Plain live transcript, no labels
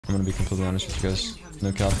I'm gonna be completely honest with you guys.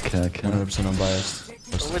 No cap. Okay. 100% unbiased.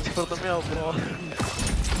 Wait for the meal, bro.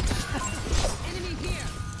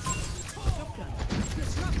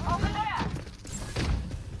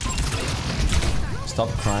 Stop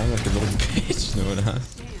crying like a little bitch. No, it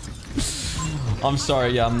has. I'm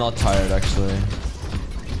sorry. Yeah, I'm not tired actually.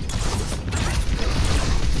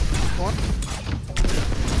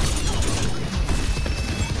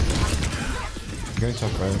 You're going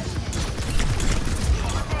top right.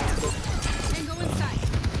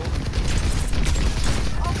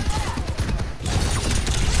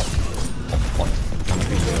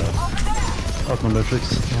 Out on Matrix.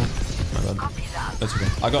 My bad. That's okay.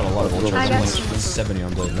 I got a lot of ultras. I'm like 70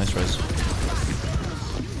 on blade. Nice res.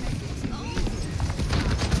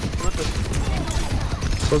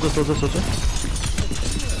 Soldier.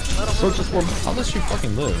 Soldier's one. How does she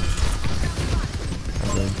fucking live?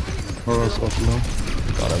 Mora's off low.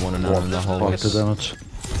 God, I want to know in the hallways. Fuck the damage.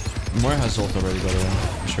 Mora has ult already, by the way.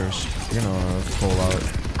 Sure. You're gonna pull out.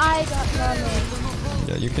 I got Nami.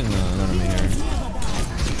 Yeah, you can none me here.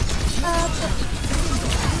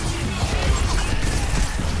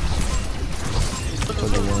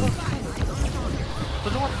 Soldier one.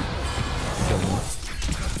 Kill him.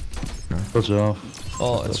 Soldier off.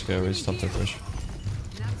 Oh, it's okay. We stopped their push.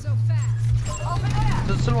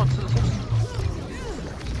 Still one.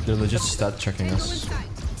 They're legit stat checking us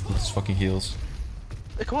with his fucking heals.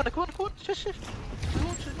 Come on. Shift.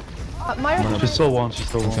 Myra. She's still one.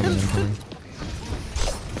 I'm coming.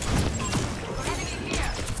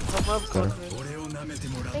 Got her.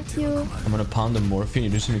 Thank you. I'm gonna pound the morphine.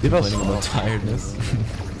 You're just gonna be complaining about tiredness.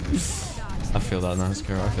 I feel that, nice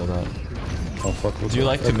girl. I feel that. Oh fuck. Do you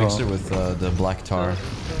like to mix it with the black tar?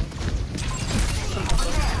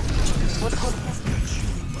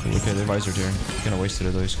 Okay, the visor's here. He's gonna waste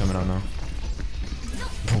it though. He's coming out now.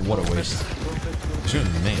 What a waste. He's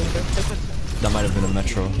doing main. That might have been a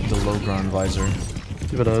metro. The low ground visor.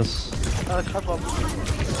 Give it us.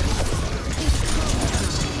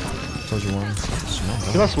 Told you one.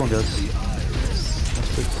 Give us one, guys.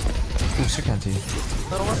 Ooh, sick anti.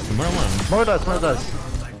 More dice.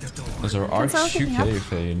 Those are RQK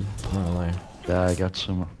fade. I'm not gonna lie. Yeah, I got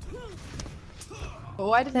you.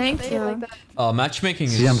 Why did you say it like that? Matchmaking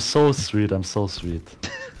is... See, I'm so sweet.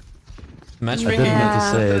 Matchmaking? I didn't mean to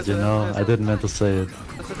say it, you know? I didn't mean to say it.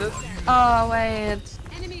 Oh, wait.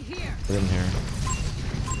 I didn't hear.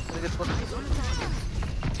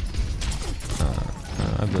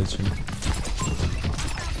 I blade soon.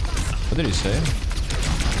 What did he say?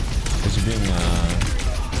 Was he being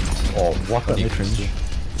Oh, what fucking cringe?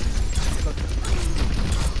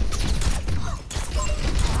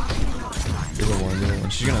 You're the one.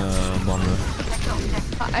 She's gonna bomb her.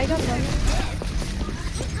 I don't know.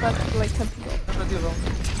 But like some people.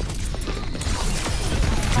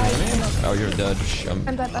 Oh, you're dead. I'm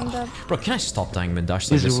dead. Bro, can I stop dying mid dash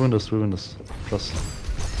like Easy, this? we win this. Plus.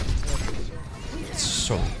 It's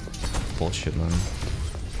so bullshit, man.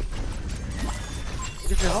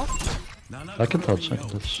 I can touch.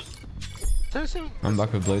 I'm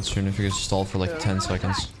back with blade soon if you guys stall for like 10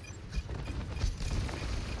 seconds.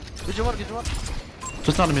 Did you want?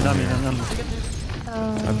 Just not me. I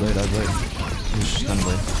blade. You just stand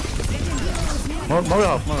blade. More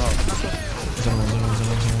out. Someone.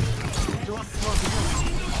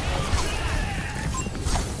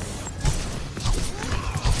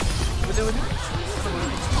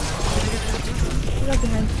 You're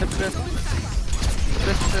behind.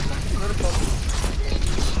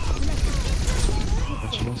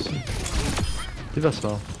 Leave us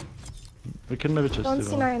now. We can maybe just Don't see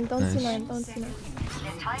D.Va. don't Nice. see 9, don't see 9.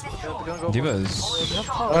 D.Va is...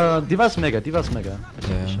 D.Va's mega.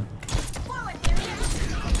 Yeah.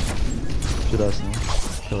 She does now.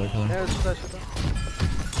 Killer. Yeah, shoot that.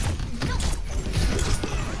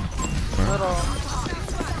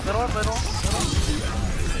 Middle.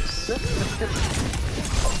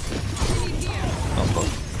 Oh, fuck.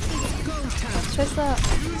 Just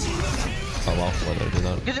Oh, wow. Why did I do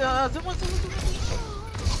that?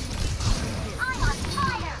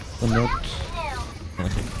 I'm not.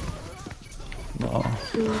 Okay. No.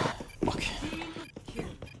 Fuck.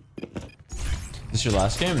 This is your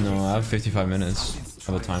last game? No, I have 55 minutes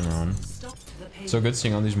of a timer on. So good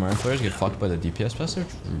seeing all these Mario players get fucked by the DPS bastard.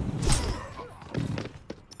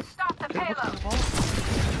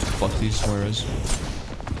 Fuck these Marios.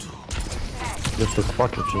 You have to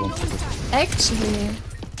fuck if you want to. actually.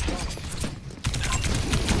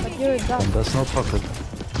 But you're dumb. And there's no pocket.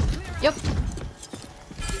 Yep.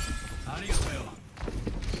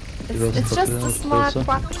 It's just a smart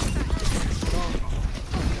quack.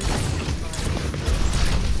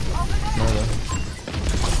 No,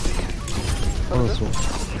 Oh, that's one.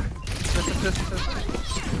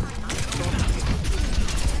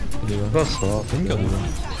 Bra svar. Tänker du?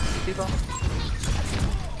 Diva.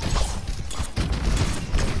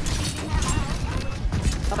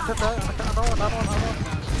 Han har kört där.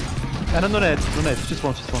 And no nade. Just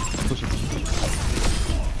one. Push it.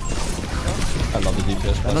 I love the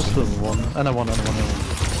DPS And that's passing. still one. And I won. I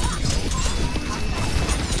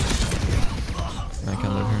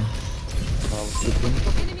can't live here.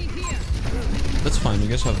 That's fine, you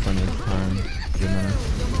guys have plenty of time. Good mana.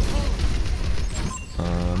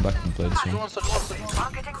 Back to the blade soon.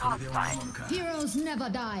 Targeting hostile. Heroes never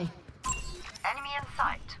die. Enemy in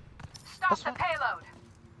sight. Stop the payload.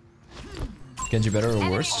 Genji better or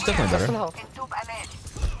worse? It's definitely better. Intub ahead.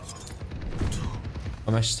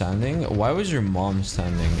 Am I standing? Why was your mom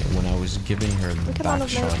standing when I was giving her the can back all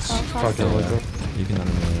shots? of them. You can now.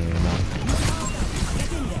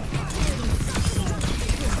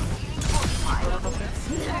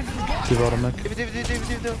 Diva out of mech. Div.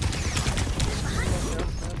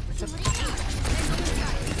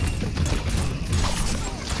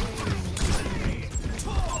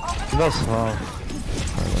 Diva svar.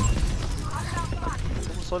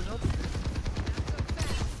 Soldier.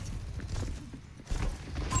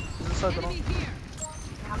 Inside the room.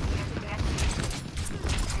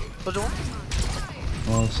 Soldier one.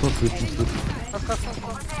 Oh, so good.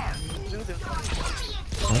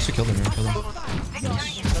 I also killed him here. Kill him.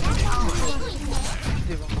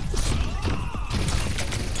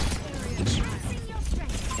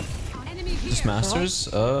 This Masters?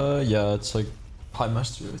 Yeah, it's like High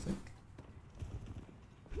Master, I think.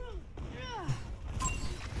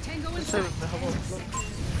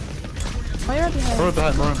 Why are behind? More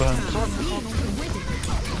behind.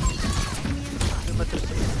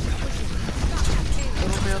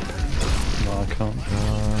 No, I can't.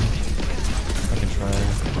 I can try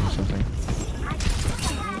doing something.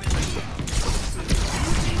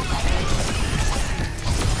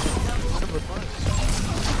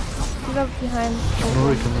 He's up behind.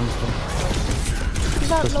 Rory can move them.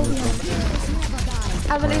 He's out low behind.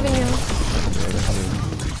 I believe in you.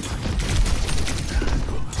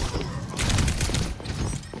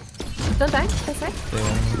 Don't die. That's right.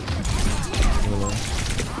 Yeah.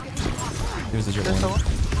 Here's the jet one.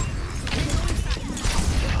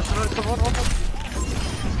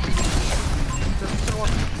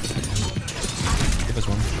 Give us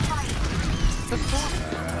one.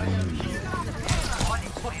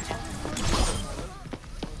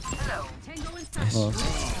 Nice.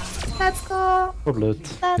 Let's go. Probably.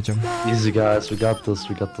 Good job. Easy guys, we got this.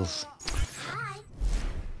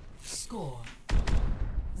 Score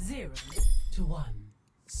 0-1.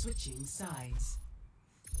 Switching sides.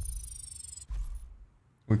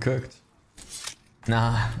 We cooked.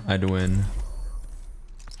 Nah, I'd win.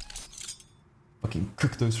 Fucking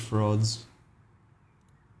cook those frauds.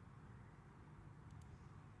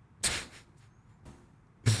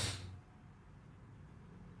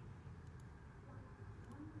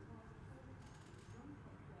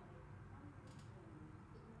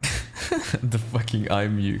 The fucking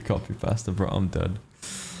iMute copy pasta, bro. I'm dead.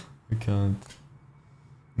 I can't.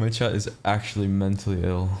 My chat is actually mentally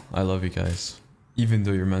ill. I love you guys. Even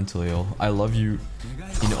though you're mentally ill. I love you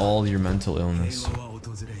in all your mental illness.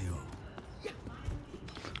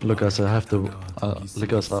 Look guys, I have the look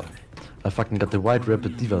guys, I fucking got the white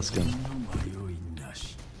rapid diva skin.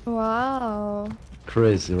 Wow.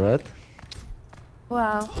 Crazy, right?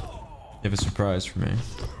 Wow. You have a surprise for me.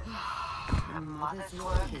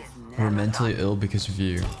 We're mentally ill because of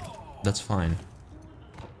you. That's fine.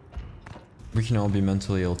 We can all be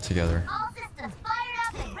mentally ill together. All systems fired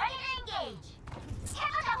up and ready to engage.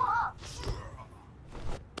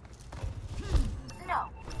 No.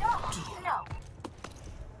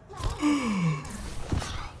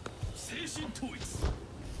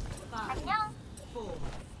 5, 4,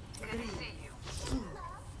 3, 2,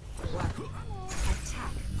 1.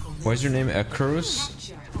 Why is your name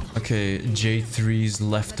Necros? Okay, J3's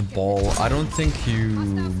left ball. I don't think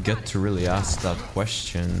you get to really ask that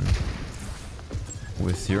question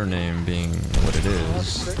with your name being what it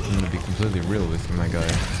is. I'm gonna be completely real with you, my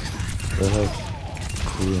guy. They have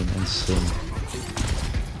Korean and Sim.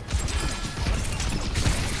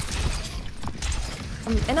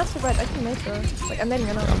 And after that, I can make her. Like, I'm letting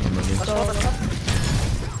her know. Yeah, I'm ready. So,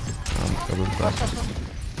 I'm covered back.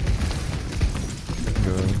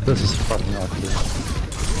 Good. This is fucking ugly.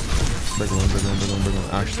 Big one.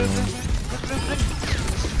 Actually,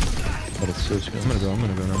 But it's so good. I'm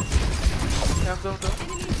gonna go now. Yeah, go.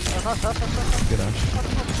 Good Ash.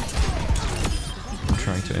 I'm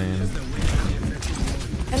trying to aim.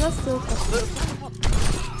 and that's still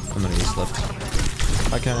How many is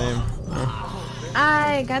left? I can't aim. Oh,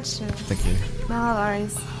 I got you. thank you. No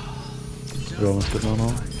worries. We're almost good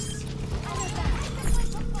now.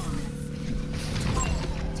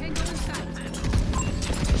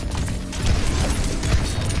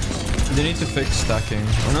 They need to fix stacking.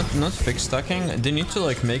 Or not fix stacking. They need to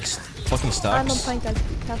like make fucking I'm on stacks point, guys.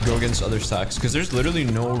 Be careful. go against other stacks. Because there's literally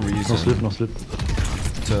no reason No sleep.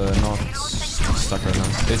 to not stack right now.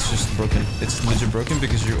 It's just broken. It's legit broken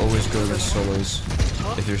because you always go to solos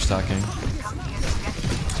if you're stacking.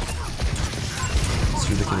 It's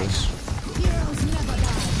ridiculous.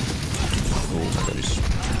 Oh my god, he's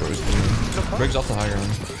frozen. Breaks off the high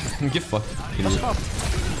ground. Get fucked, idiot.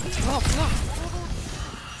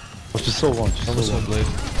 Watch the soul one. Almost so blade.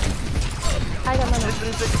 I got money.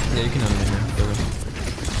 Yeah, you can have me here. Go ahead.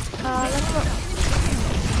 Let's go.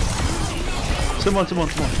 Someone.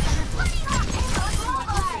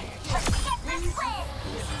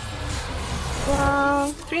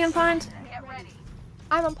 Wow. 3 on point.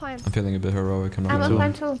 I'm on point. I'm feeling a bit heroic. I'm not I'm gonna on lie.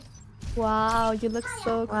 point too. Wow, you look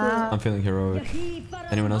so cool. I'm feeling heroic.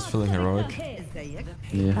 Anyone else feeling heroic?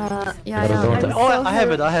 Yeah. Yeah, But I don't. I'm Oh, so I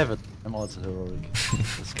have it. I'm also heroic.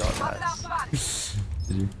 Let's go, guys.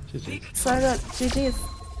 Did you? GG. So good. GG's.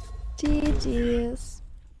 GG's.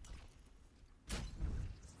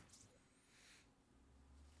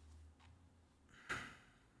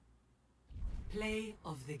 Play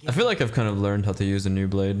of the game. I feel like I've kind of learned how to use the new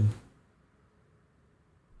blade.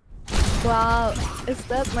 Wow, is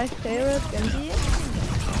that my favorite Genji?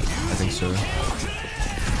 I think so.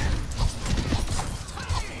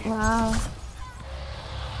 Wow.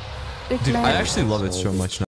 Big Dude, I man. actually love it so much now.